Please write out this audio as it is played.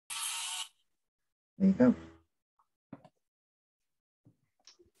There you go.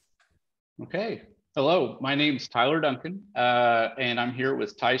 Okay. Hello, my name is Tyler Duncan, and I'm here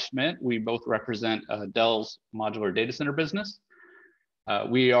with Ty Schmidt. We both represent Dell's modular data center business.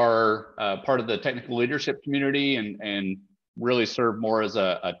 We are part of the technical leadership community and really serve more as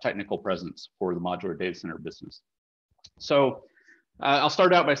a technical presence for the modular data center business. So I'll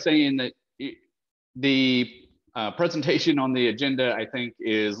start out by saying that the presentation on the agenda, I think,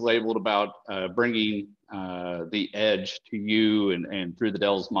 is labeled about bringing the edge to you and through the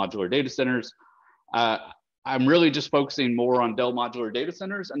Dell's modular data centers. I'm really just focusing more on Dell modular data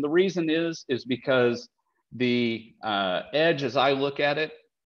centers. And the reason is because the edge, as I look at it,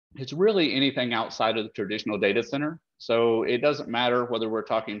 it's really anything outside of the traditional data center. So it doesn't matter whether we're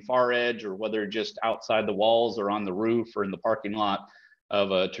talking far edge or whether just outside the walls or on the roof or in the parking lot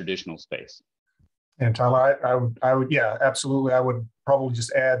of a traditional space. And Tyler, I would, yeah, absolutely. I would probably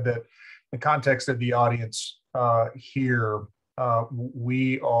just add that in the context of the audience here,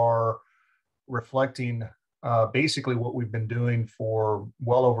 we are reflecting basically what we've been doing for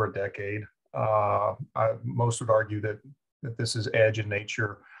well over a decade. Most would argue that this is edge in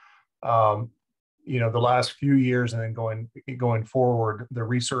nature. You know, the last few years and then going forward, the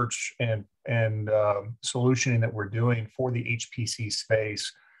research and solutioning that we're doing for the HPC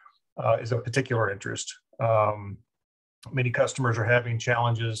space is of particular interest. Many customers are having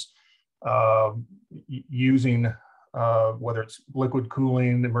challenges using whether it's liquid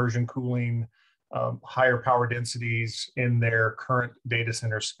cooling, immersion cooling, higher power densities in their current data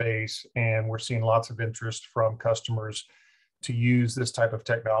center space. And we're seeing lots of interest from customers to use this type of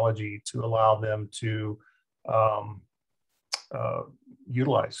technology to allow them to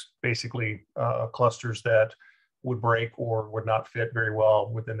utilize basically clusters that would break or would not fit very well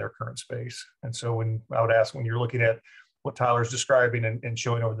within their current space. And so I would ask, when you're looking at what Tyler's describing and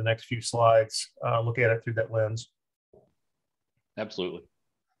showing over the next few slides, look at it through that lens. Absolutely.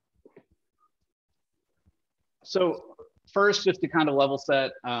 So first, just to kind of level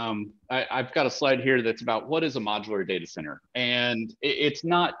set, I've got a slide here that's about what is a modular data center. And it's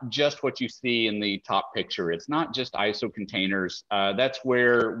not just what you see in the top picture. It's not just ISO containers. That's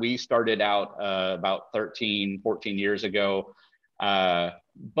where we started out about 13, 14 years ago.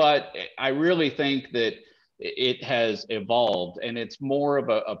 But I really think that it has evolved, and it's more of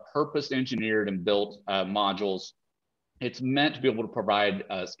a purpose engineered and built modules. It's meant to be able to provide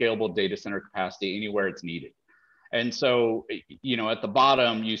scalable data center capacity anywhere it's needed. And so, you know, at the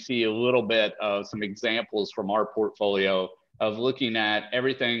bottom, you see a little bit of some examples from our portfolio of looking at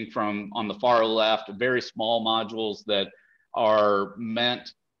everything from, on the far left, very small modules that are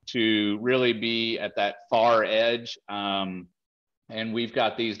meant to really be at that far edge. And we've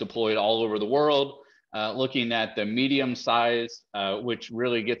got these deployed all over the world, looking at the medium size, which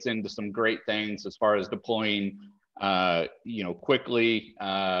really gets into some great things as far as deploying, you know, quickly,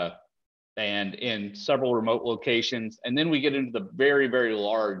 and in several remote locations. And then we get into the very, very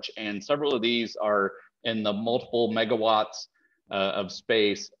large, and several of these are in the multiple megawatts of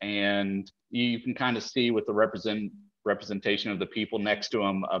space. And you can kind of see with the representation of the people next to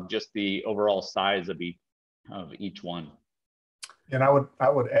them of just the overall size of each one. And I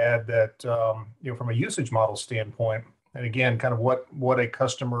would add that, you know, from a usage model standpoint, and again, kind of what a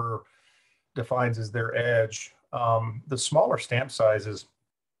customer defines as their edge, the smaller stamp sizes,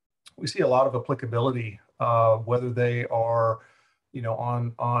 we see a lot of applicability, whether they are, you know,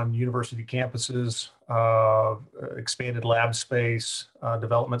 on university campuses, expanded lab space,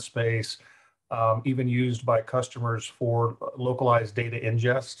 development space, even used by customers for localized data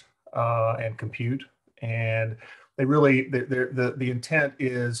ingest and compute. And they really, the intent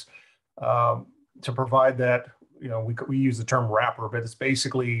is to provide that, you know, we use the term wrapper, but it's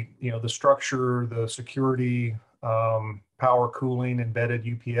basically, you know, the structure, the security, power, cooling, embedded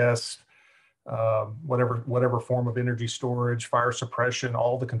UPS, whatever form of energy storage, fire suppression,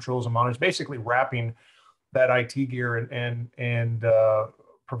 all the controls and monitors, basically wrapping that IT gear and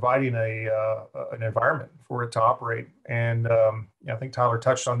providing an environment for it to operate. And I think Tyler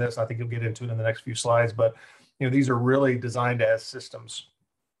touched on this. I think you'll get into it in the next few slides, but you know, these are really designed as systems.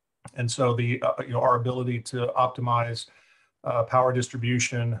 And so the you know, our ability to optimize power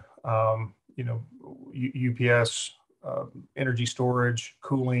distribution, you know, UPS, energy storage,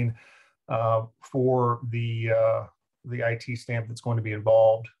 cooling for the IT stamp that's going to be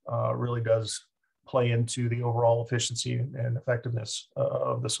involved really does play into the overall efficiency and effectiveness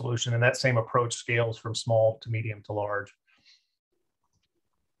of the solution. And that same approach scales from small to medium to large.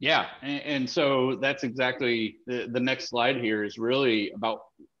 Yeah, and so that's exactly the next slide here is really about,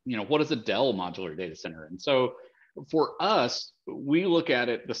 you know, what is a Dell modular data center? And so for us, we look at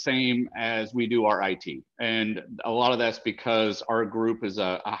it the same as we do our IT. And a lot of that's because our group is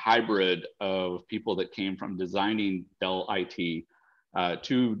a hybrid of people that came from designing Dell IT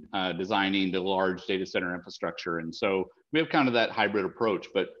to designing the large data center infrastructure. And so we have kind of that hybrid approach,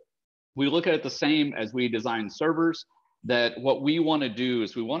 but we look at it the same as we design servers. That what we want to do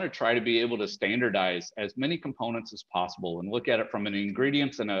is we want to try to be able to standardize as many components as possible and look at it from an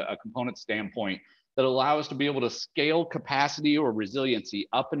ingredients and a component standpoint that allow us to be able to scale capacity or resiliency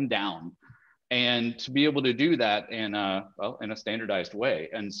up and down, and to be able to do that in a standardized way.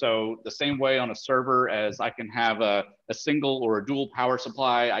 And so the same way on a server as I can have a single or a dual power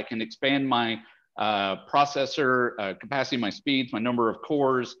supply, I can expand my processor capacity, my speeds, my number of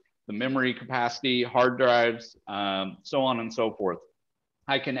cores, the memory capacity, hard drives, so on and so forth.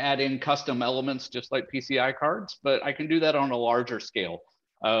 I can add in custom elements just like PCI cards, but I can do that on a larger scale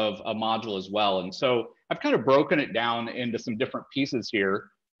of a module as well. And so I've kind of broken it down into some different pieces here.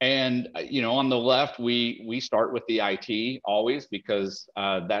 And on the left, we start with the IT always, because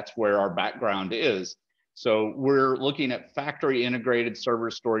that's where our background is. So we're looking at factory integrated server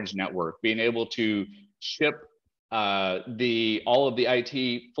storage network, being able to ship all of the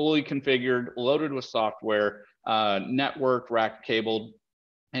IT fully configured, loaded with software, networked, rack cabled,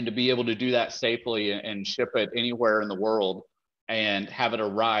 and to be able to do that safely and ship it anywhere in the world and have it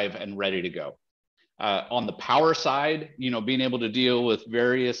arrive and ready to go. On the power side, being able to deal with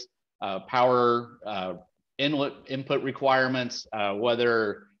various power input requirements,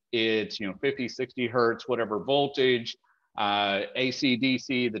 whether it's 50, 60 hertz, whatever voltage, AC,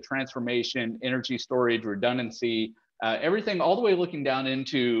 DC, the transformation, energy storage, redundancy, everything all the way looking down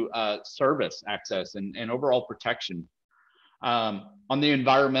into service access and overall protection. On the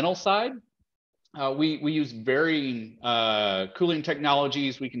environmental side, we use varying cooling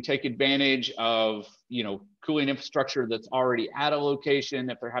technologies. We can take advantage of cooling infrastructure that's already at a location.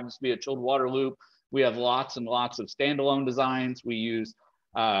 If there happens to be a chilled water loop, we have lots and lots of standalone designs. We use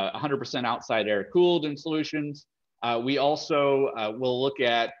 100% outside air cooled in solutions. We also will look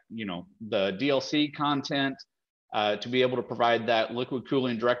at the DLC content to be able to provide that liquid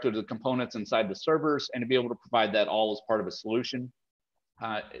cooling directly to the components inside the servers, and to be able to provide that all as part of a solution.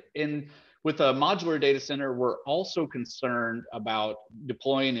 With a modular data center, we're also concerned about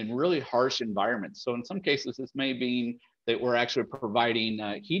deploying in really harsh environments. So in some cases, this may mean that we're actually providing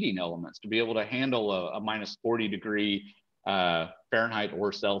heating elements to be able to handle a minus 40 degree Fahrenheit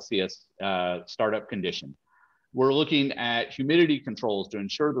or Celsius startup condition. We're looking at humidity controls to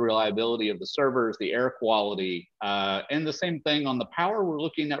ensure the reliability of the servers, the air quality, and the same thing on the power. We're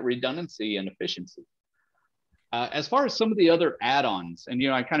looking at redundancy and efficiency. As far as some of the other add-ons, and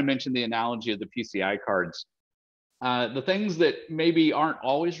I kind of mentioned the analogy of the PCI cards, the things that maybe aren't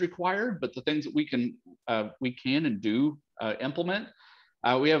always required, but the things that we can and do implement.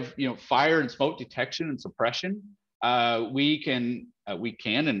 We have fire and smoke detection and suppression. We can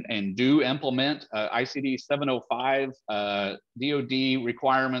and do implement ICD 705 DoD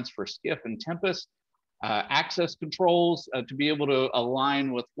requirements for SCIF and Tempest, access controls to be able to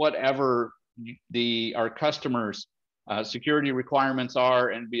align with whatever our customers' security requirements are,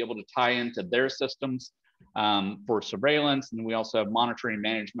 and be able to tie into their systems for surveillance. And we also have monitoring,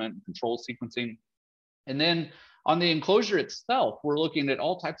 management, and control sequencing. And then on the enclosure itself, we're looking at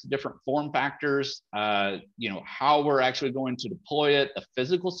all types of different form factors, how we're actually going to deploy it, the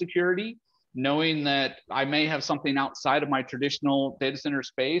physical security, knowing that I may have something outside of my traditional data center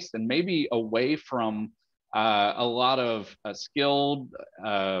space and maybe away from a lot of skilled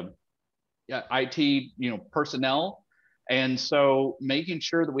IT personnel. And so making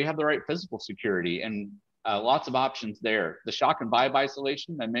sure that we have the right physical security, and lots of options there. The shock and vibe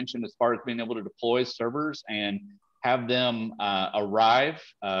isolation I mentioned, as far as being able to deploy servers and have them arrive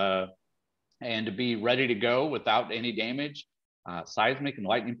and to be ready to go without any damage. Seismic and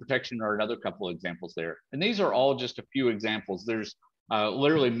lightning protection are another couple of examples there. And these are all just a few examples. There's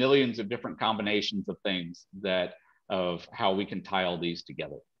literally millions of different combinations of things of how we can tie all these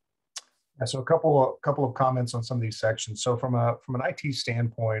together. Yeah, so a couple of comments on some of these sections. So from an IT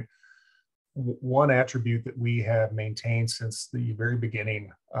standpoint, one attribute that we have maintained since the very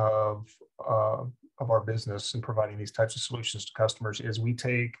beginning of our business and providing these types of solutions to customers is we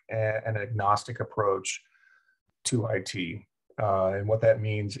take an agnostic approach to IT. And what that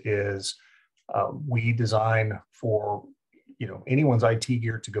means is we design for anyone's IT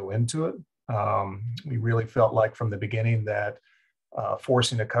gear to go into it. We really felt like from the beginning that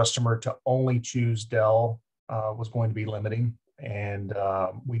forcing a customer to only choose Dell was going to be limiting, and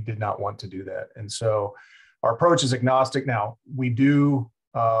we did not want to do that. And so our approach is agnostic. Now, we do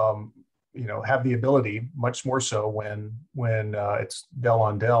have the ability, much more so when it's Dell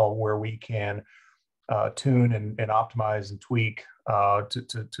on Dell, where we can tune and optimize and tweak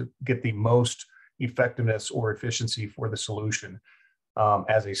to get the most effectiveness or efficiency for the solution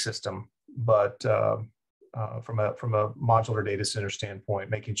as a system. But from a modular data center standpoint,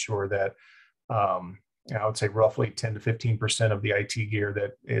 making sure that I would say roughly 10 to 15% of the IT gear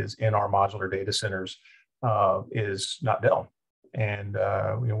that is in our modular data centers is not Dell. And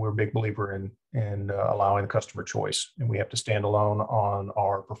we're a big believer in allowing the customer choice, and we have to stand alone on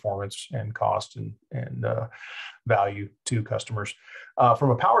our performance and cost and value to customers.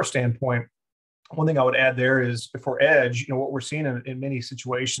 From a power standpoint, one thing I would add there is for edge, what we're seeing in many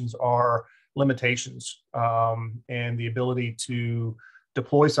situations are limitations and the ability to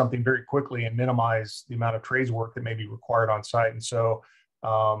deploy something very quickly and minimize the amount of trades work that may be required on site. And so,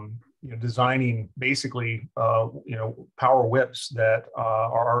 designing basically, power whips that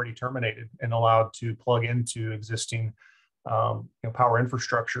are already terminated and allowed to plug into existing, power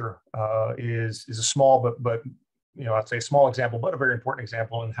infrastructure is a small, but I'd say a small example, but a very important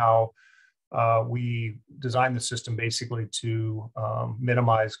example in how we designed the system basically to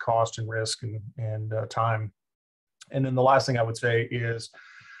minimize cost and risk and time. And then the last thing I would say is,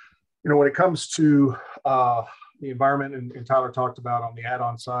 when it comes to the environment, and Tyler talked about on the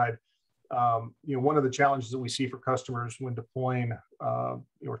add-on side, one of the challenges that we see for customers when deploying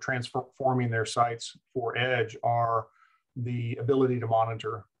or transforming their sites for edge are the ability to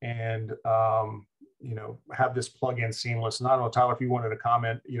monitor and have this plug-in seamless. And I don't know, Tyler, if you wanted to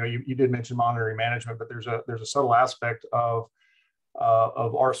comment, you did mention monitoring management, but there's a subtle aspect of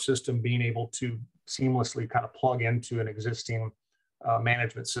our system being able to seamlessly kind of plug into an existing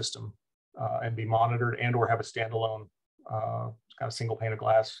management system and be monitored and or have a standalone kind of single pane of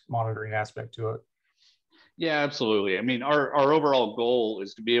glass monitoring aspect to it. Yeah, absolutely. I mean, our overall goal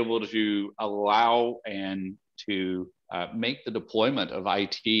is to be able to allow and to make the deployment of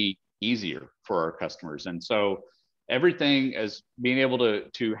IT easier for our customers. And so everything as being able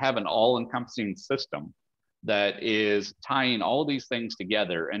to have an all-encompassing system that is tying all these things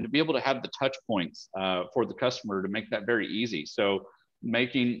together and to be able to have the touch points for the customer to make that very easy. So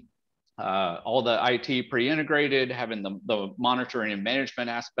making all the IT pre-integrated, having the monitoring and management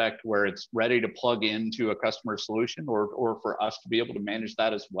aspect where it's ready to plug into a customer solution or for us to be able to manage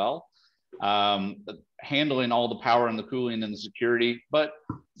that as well. Handling all the power and the cooling and the security, but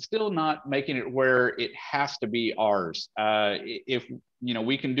still not making it where it has to be ours. If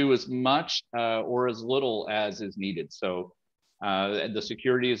we can do as much or as little as is needed. So the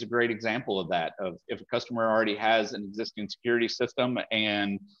security is a great example of that. Of if a customer already has an existing security system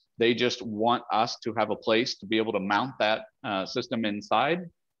and they just want us to have a place to be able to mount that system inside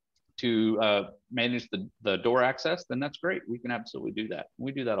to manage the door access, then that's great. We can absolutely do that.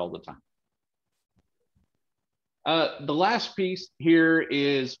 We do that all the time. The last piece here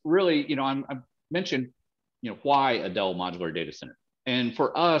is really, I mentioned, why a Dell modular data center. And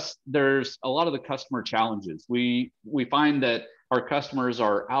for us, there's a lot of the customer challenges. We find that our customers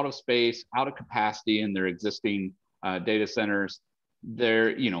are out of space, out of capacity in their existing data centers.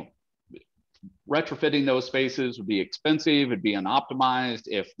 They're, retrofitting those spaces would be expensive, it'd be unoptimized.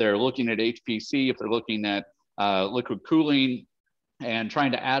 If they're looking at HPC, if they're looking at liquid cooling and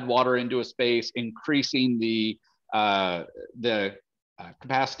trying to add water into a space, increasing the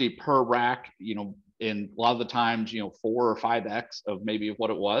capacity per rack, in a lot of the times, 4 or 5x of maybe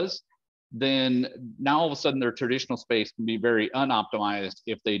what it was, then now all of a sudden their traditional space can be very unoptimized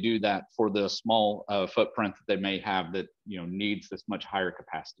if they do that for the small footprint that they may have that needs this much higher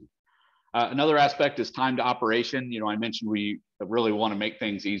capacity. Another aspect is time to operation. I mentioned we really want to make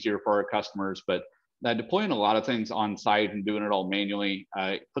things easier for our customers, but deploying a lot of things on site and doing it all manually,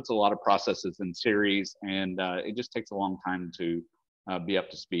 it puts a lot of processes in series, and it just takes a long time to be up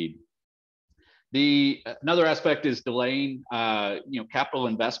to speed. Another aspect is delaying, capital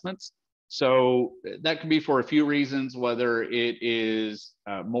investments. So that can be for a few reasons, whether it is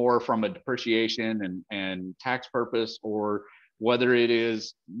more from a depreciation and tax purpose, or whether it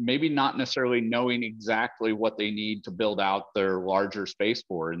is maybe not necessarily knowing exactly what they need to build out their larger space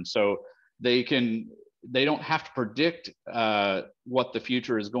for. And so they don't have to predict what the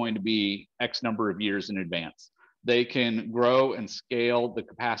future is going to be X number of years in advance. They can grow and scale the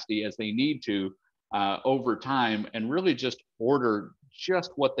capacity as they need to over time and really just order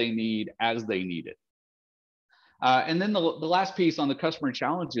just what they need as they need it. And then the last piece on the customer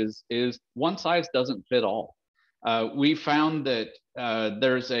challenges is one size doesn't fit all. We found that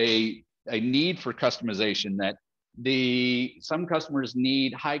there's a need for customization, that some customers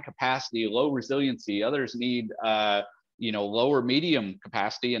need high capacity, low resiliency. Others need lower medium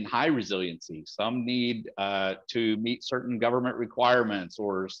capacity and high resiliency. Some need to meet certain government requirements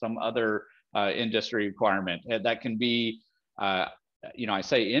or some other industry requirement. And that can be, I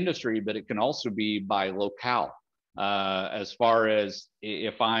say industry, but it can also be by locale. As far as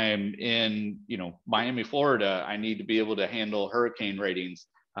if I'm in, Miami, Florida, I need to be able to handle hurricane ratings,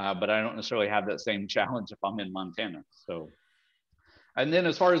 but I don't necessarily have that same challenge if I'm in Montana. So, and then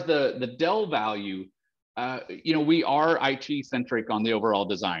as far as the Dell value, we are IT centric on the overall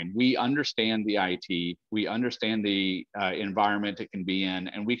design. We understand the IT, we understand the environment it can be in,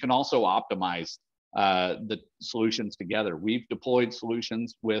 and we can also optimize the solutions together. We've deployed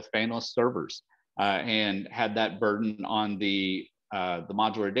solutions with fanless servers and had that burden on the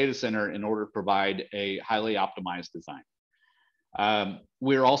modular data center in order to provide a highly optimized design.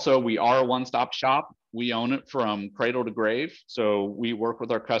 We are a one-stop shop. We own it from cradle to grave. So we work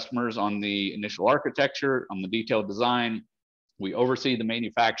with our customers on the initial architecture, on the detailed design. We oversee the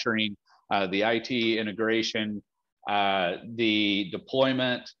manufacturing, the IT integration, the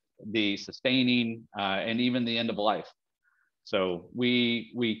deployment, the sustaining, and even the end of life. So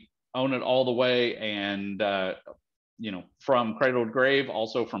we own it all the way, and from cradle to grave,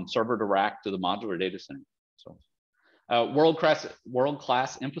 also from server to rack to the modular data center. So.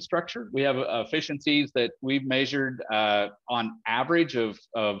 World-class infrastructure. We have efficiencies that we've measured on average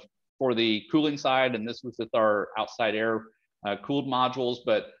for the cooling side, and this was with our outside air cooled modules,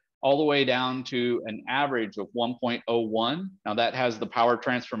 but all the way down to an average of 1.01. Now that has the power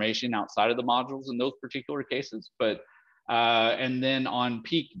transformation outside of the modules in those particular cases, but and then on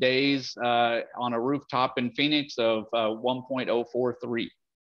peak days on a rooftop in Phoenix of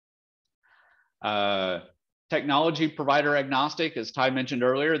 1.043. Technology provider agnostic, as Ty mentioned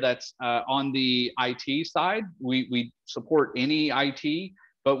earlier, that's on the IT side. We support any IT,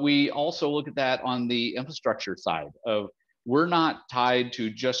 but we also look at that on the infrastructure side of we're not tied to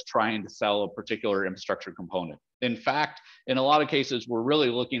just trying to sell a particular infrastructure component. In fact, in a lot of cases, we're really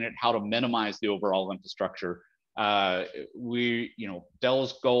looking at how to minimize the overall infrastructure. Dell's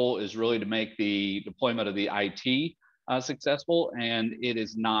goal is really to make the deployment of the IT successful, and it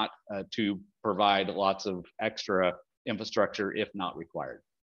is not to provide lots of extra infrastructure if not required.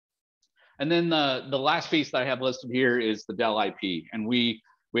 And then the last piece that I have listed here is the Dell IP, and we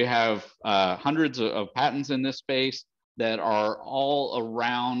have hundreds of patents in this space that are all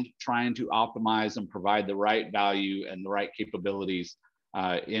around trying to optimize and provide the right value and the right capabilities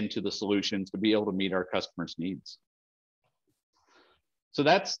into the solutions to be able to meet our customers' needs. So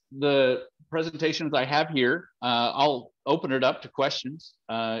that's the presentations I have here. I'll open it up to questions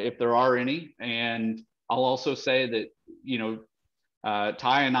if there are any. And I'll also say that,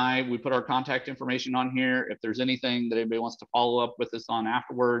 Ty and I, we put our contact information on here. If there's anything that anybody wants to follow up with us on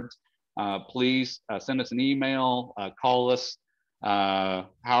afterwards, please send us an email, call us,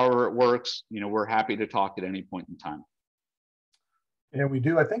 however it works. We're happy to talk at any point in time. Yeah, we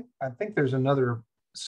do. I think there's another